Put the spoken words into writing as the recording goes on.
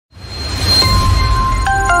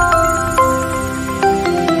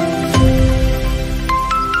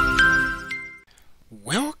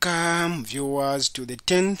viewers to the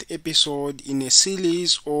 10th episode in a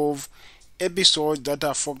series of episodes that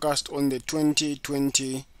are focused on the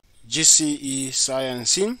 2020 GCE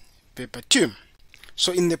Science Paper 2.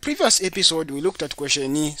 So in the previous episode, we looked at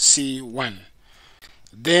question C1.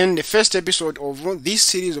 Then the first episode of this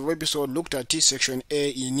series of episodes looked at section A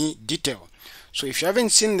in detail. So if you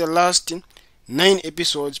haven't seen the last 9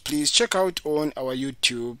 episodes, please check out on our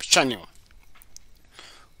YouTube channel.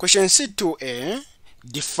 Question C2a,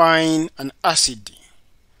 define an acid.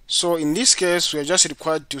 So in this case, we are just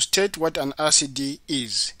required to state what an acid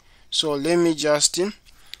is. So let me just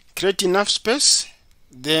create enough space,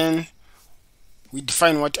 then we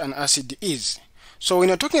define what an acid is. So when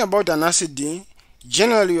you're talking about an acid,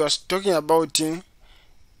 generally you are talking about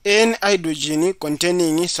an hydrogen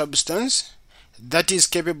containing substance that is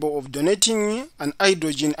capable of donating an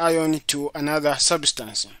hydrogen ion to another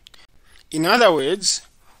substance. In other words,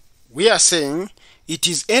 we are saying it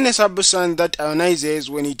is any substance that ionizes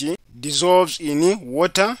when it dissolves in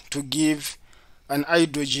water to give an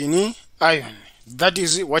hydrogen ion. That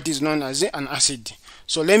is what is known as an acid.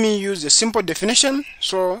 So let me use the simple definition.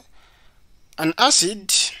 So an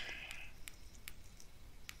acid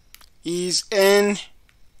is an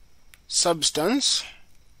substance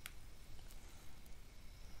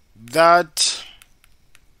that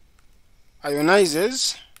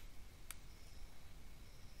ionizes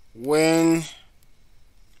when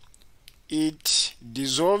it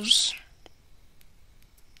dissolves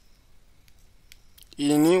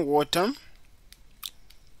in water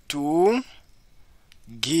to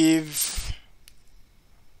give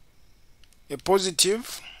a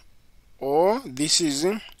positive, or this is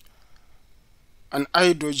an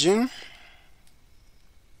hydrogen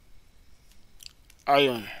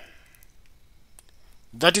ion.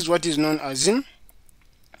 That is what is known as an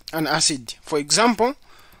acid. For example,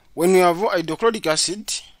 when we have hydrochloric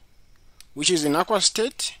acid, which is in aqueous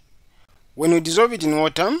state, when we dissolve it in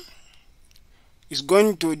water, it's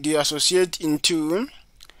going to deassociate into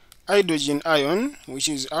hydrogen ion, which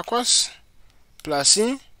is aqueous, plus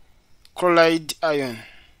chloride ion,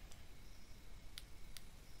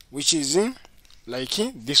 which is like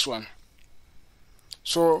this one.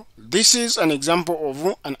 So this is an example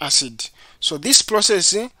of an acid. So this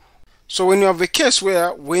process, so when you have a case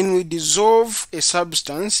where when we dissolve a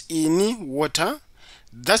substance in water,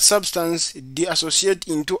 that substance deassociates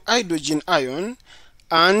into hydrogen ion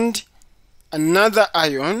and another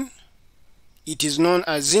ion, it is known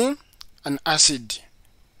as an acid.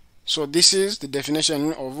 So this is the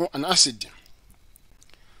definition of an acid.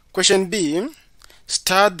 Question B,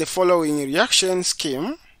 start the following reaction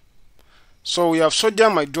scheme. So we have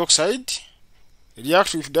sodium hydroxide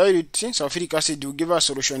react with dilute sulfuric acid to give us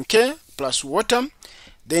solution K plus water.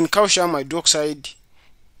 Then calcium hydroxide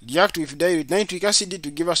react with dilute nitric acid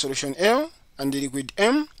to give us solution L and the liquid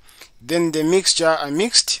M. Then the mixture are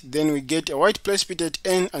mixed. Then we get a white precipitate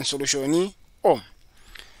N and solution O.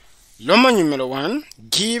 Roman numeral 1,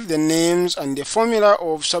 give the names and the formula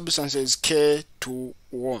of substances K to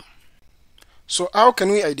O. So how can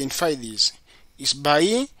we identify this? It's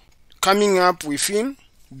by coming up with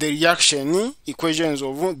the reaction equations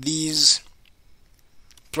of these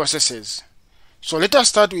processes. So let us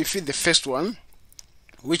start with the first one,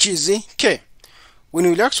 which is K. When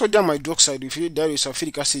we react sodium hydroxide with dilute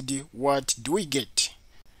sulfuric acid, what do we get?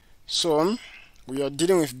 So we are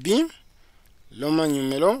dealing with B, Roman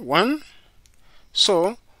numeral 1.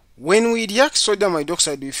 So when we react sodium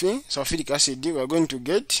hydroxide with sulfuric acid, we are going to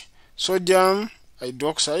get sodium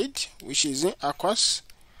hydroxide, which is aqueous.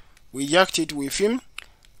 We react it with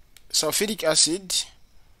sulfuric acid,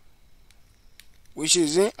 which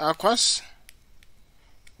is aqueous.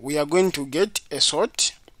 We are going to get a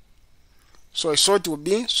salt. So a salt will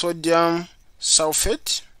be sodium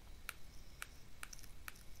sulfate,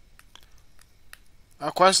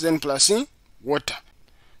 aqueous, then plus water.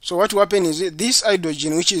 So what will happen is this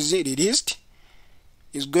hydrogen, which is released,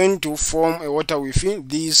 is going to form a water with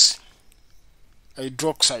this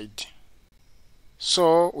hydroxide.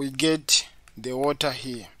 So we get the water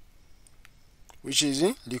here, which is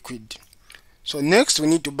liquid. So next we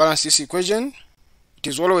need to balance this equation. It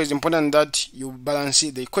is always important that you balance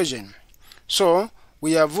the equation. So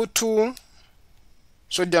we have 2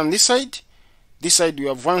 sodium this side we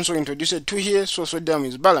have 1, so introduce 2 here, so sodium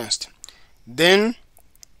is balanced. Then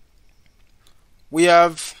we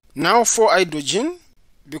have now 4 hydrogen,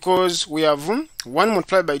 because we have 1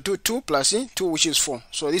 multiplied by 2, 2 plus 2, which is 4.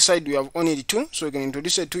 So this side we have only 2, so we can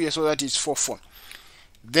introduce 2 here, so that is 4, 4.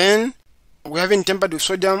 Then we haven't tempered with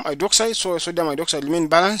sodium hydroxide, so sodium hydroxide remain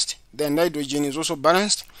balanced. Then hydrogen is also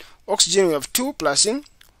balanced. Oxygen we have 2 plus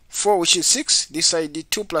 4, which is 6. This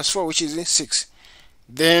side 2 plus 4, which is 6.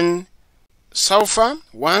 Then sulfur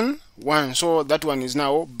 1, 1. So that one is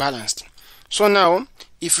now balanced. So now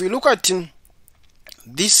if we look at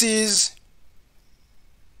this is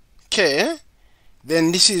K,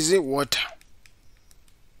 then this is water,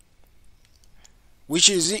 which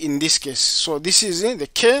is in this case. So this is the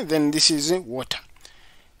K, then this is water.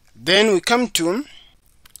 Then we come to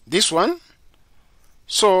this one.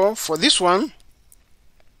 So for this one,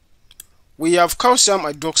 we have calcium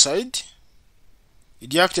hydroxide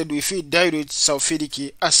reacted with dilute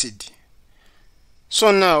sulfuric acid.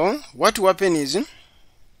 So now what will happen is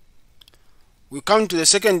we come to the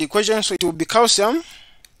second equation. So it will be calcium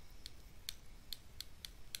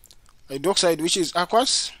hydroxide, which is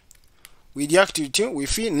aqueous. We react it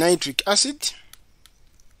with nitric acid,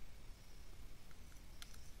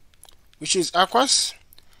 which is aqueous.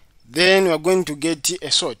 Then we are going to get a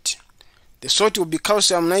salt. The salt will be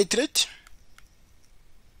calcium nitrate,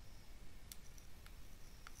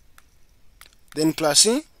 then plus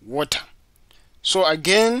water. So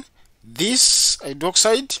again, this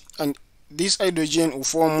hydroxide and this hydrogen will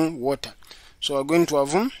form water. So we're going to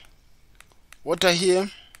have water here,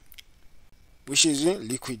 which is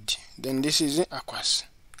liquid. Then this is aqueous.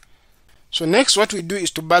 So next what we do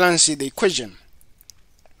is to balance the equation.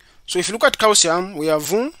 So if you look at calcium, we have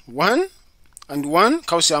 1 and 1.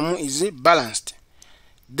 Calcium is balanced.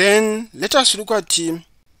 Then let us look at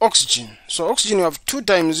oxygen. So oxygen we have 2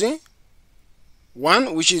 times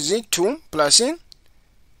 1, which is 2, plus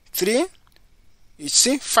 3,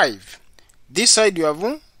 it's 5. This side you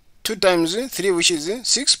have 2 times 3, which is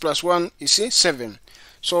 6, plus 1 is 7.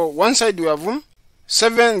 So one side we have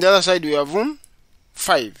 7, the other side we have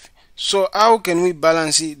 5. So how can we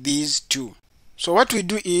balance these two? So what we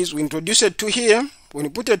do is we introduce a 2 here. When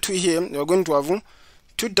you put a 2 here, we are going to have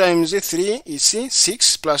 2 times 3 is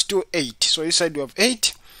 6, plus 2, 8. So this side we have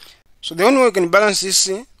 8. So the only way we can balance this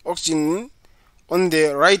oxygen on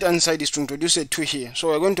the right hand side is to introduce a 2 here. So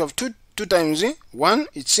we are going to have 2 times 1,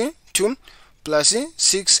 it's 2, plus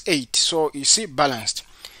 6, 8. So you see balanced.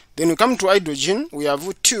 Then we come to hydrogen, we have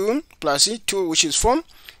 2 plus 2, which is 4.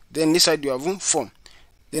 Then this side you have 4.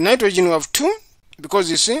 The nitrogen we have 2,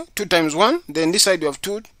 because it's 2 times 1. Then this side you have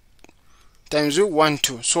 2 times 1,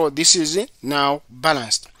 2. So this is now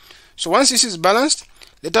balanced. So once this is balanced,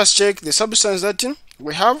 let us check the substance that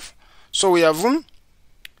we have. So we have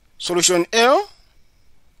solution L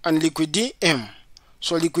and liquid M.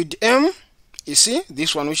 So liquid M is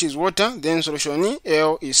this one, which is water. Then solution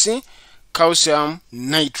L is calcium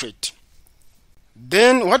nitrate.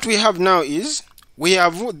 Then what we have now is we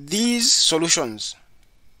have these solutions.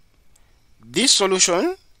 This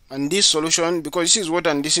solution and this solution, because this is water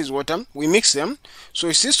and this is water, we mix them. So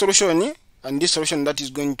it's this solution and this solution that is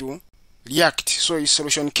going to react. So it's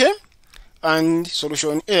solution K and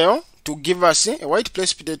solution L to give us a white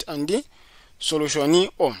precipitate and the solution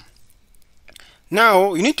O.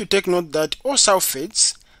 Now you need to take note that all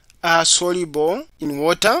sulfates are soluble in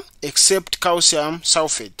water except calcium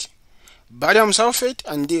sulfate, barium sulfate,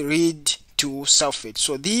 and the lead 2 sulfate.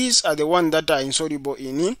 So these are the ones that are insoluble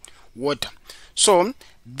in water. So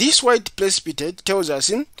this white precipitate tells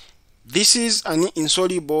us this is an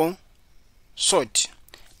insoluble salt.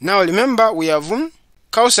 Now remember we have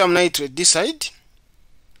calcium nitrate this side,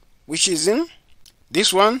 which is in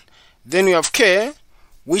this one. Then we have K,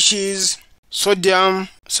 which is sodium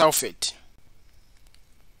sulfate.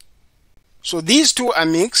 So these two are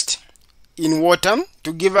mixed in water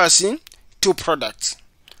to give us 2 products.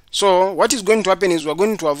 So what is going to happen is we are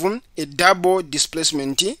going to have a double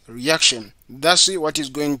displacement reaction. That's what is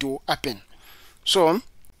going to happen. So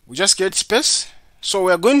we just get space. So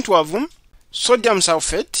we are going to have sodium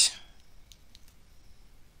sulfate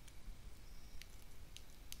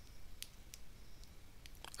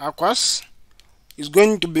aqueous is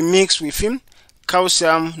going to be mixed with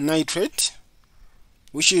calcium nitrate,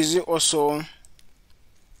 which is also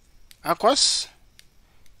aqueous.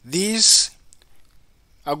 These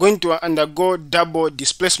are going to undergo double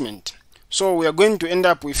displacement. So we are going to end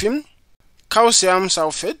up with calcium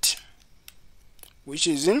sulfate, which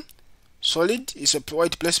is in solid, is a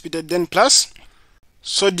white precipitate, then plus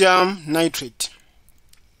sodium nitrate,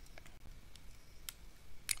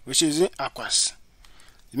 which is aqueous.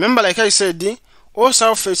 Remember, like I said, all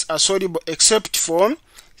sulfates are soluble except for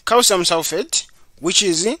calcium sulfate, which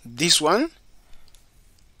is this one,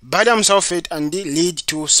 barium sulfate, and the lead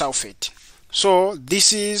 2 sulfate. So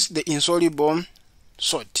this is the insoluble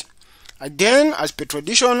salt. Again, as per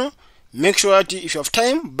tradition, make sure that if you have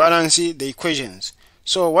time, balance the equations.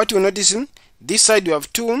 So what you notice, this side you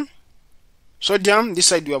have 2 sodium, this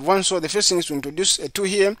side we have 1, so the first thing is to introduce a 2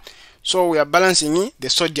 here, so we are balancing the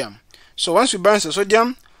sodium. So once we balance the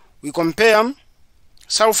sodium, we compare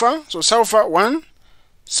sulfur, so sulfur 1,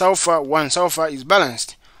 sulfur 1, sulfur is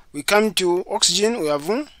balanced. We come to oxygen, we have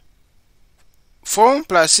 4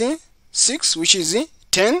 plus 6, which is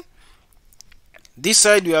 10. This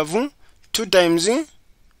side we have 2 times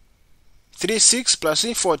 3, 6 plus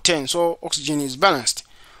 4, 10, so oxygen is balanced.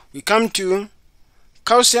 We come to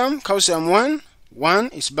calcium, calcium 1, 1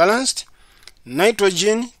 is balanced.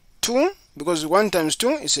 Nitrogen 2, because 1 times 2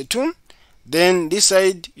 is a 2. Then this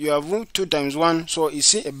side you have 2 times 1, so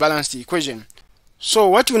it's a balanced equation. So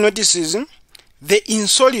what you notice is the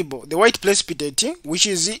insoluble, the white precipitate, which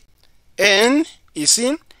is N, is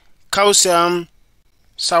in calcium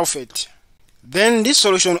sulfate. Then this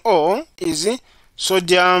solution O is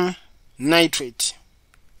sodium nitrate.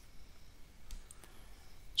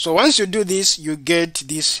 So once you do this, you get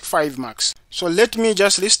these 5 marks. So let me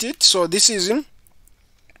just list it. So this is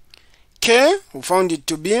K, we found it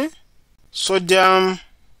to be sodium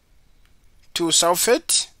 2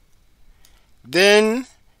 sulfate. Then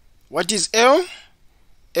what is L?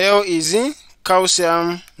 L is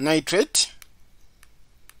calcium nitrate.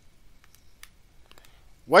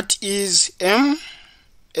 What is M?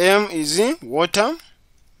 M is water.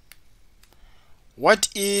 What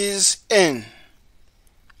is N?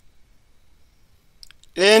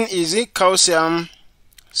 N is calcium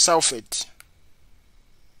sulfate.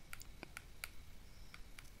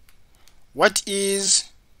 What is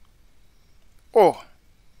O?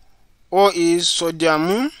 O is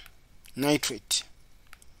sodium nitrate.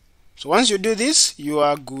 So once you do this, you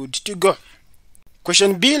are good to go.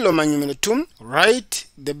 Question B, Loma numero 2. Write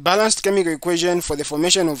the balanced chemical equation for the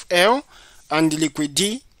formation of L and liquid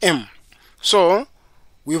M. So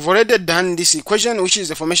we've already done this equation, which is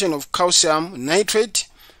the formation of calcium nitrate.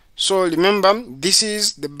 So remember, this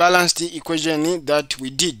is the balanced equation that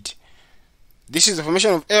we did. This is the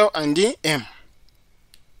formation of L and M.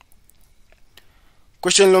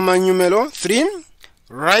 Question numero 3.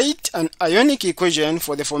 Write an ionic equation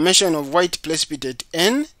for the formation of white precipitate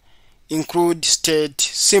N. Include state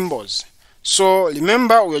symbols. So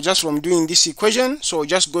remember, we are just from doing this equation, so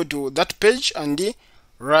just go to that page and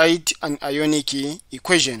write an ionic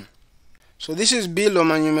equation. So this is B,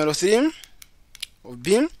 Loma numero 3 of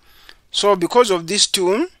B. So because of these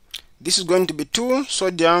two, this is going to be 2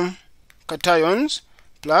 sodium cations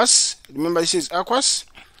plus, remember this is aqueous,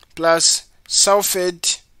 plus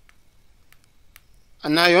sulfate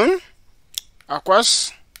anion,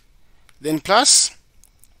 aqueous, then plus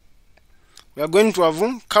we are going to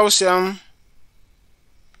have calcium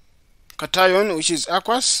cation, which is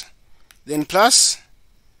aqueous, then plus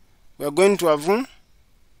we are going to have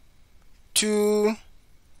 2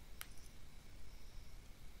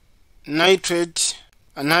 nitrate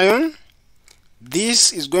anion.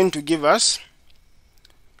 This is going to give us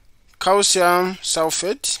calcium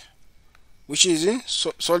sulfate, which is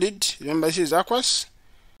solid, remember this is aqueous,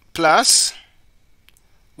 plus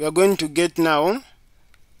we are going to get now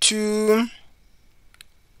 2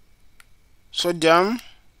 sodium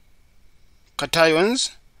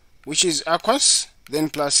cations, which is aqueous, then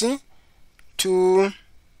plus 2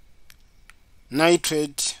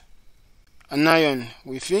 nitrate anion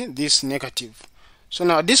with this negative. So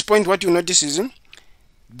now at this point, what you notice is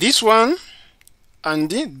this one and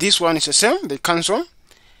this one is the same, they cancel.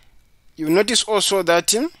 You notice also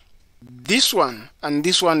that this one and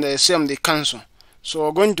this one are the same, they cancel. So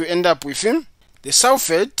we're going to end up with the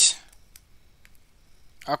sulfate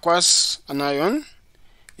aqueous anion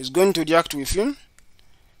is going to react with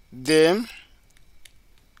the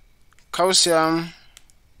calcium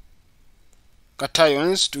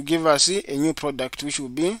cations to give us a new product, which will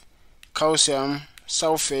be calcium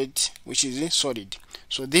sulfate, which is solid.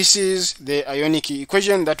 So this is the ionic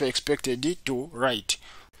equation that we're expected to write.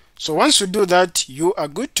 So once you do that, you are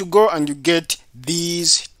good to go and you get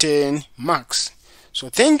these 10 marks. So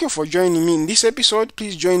thank you for joining me in this episode.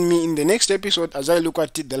 Please join me in the next episode as I look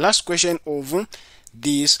at the last question of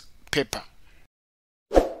this paper.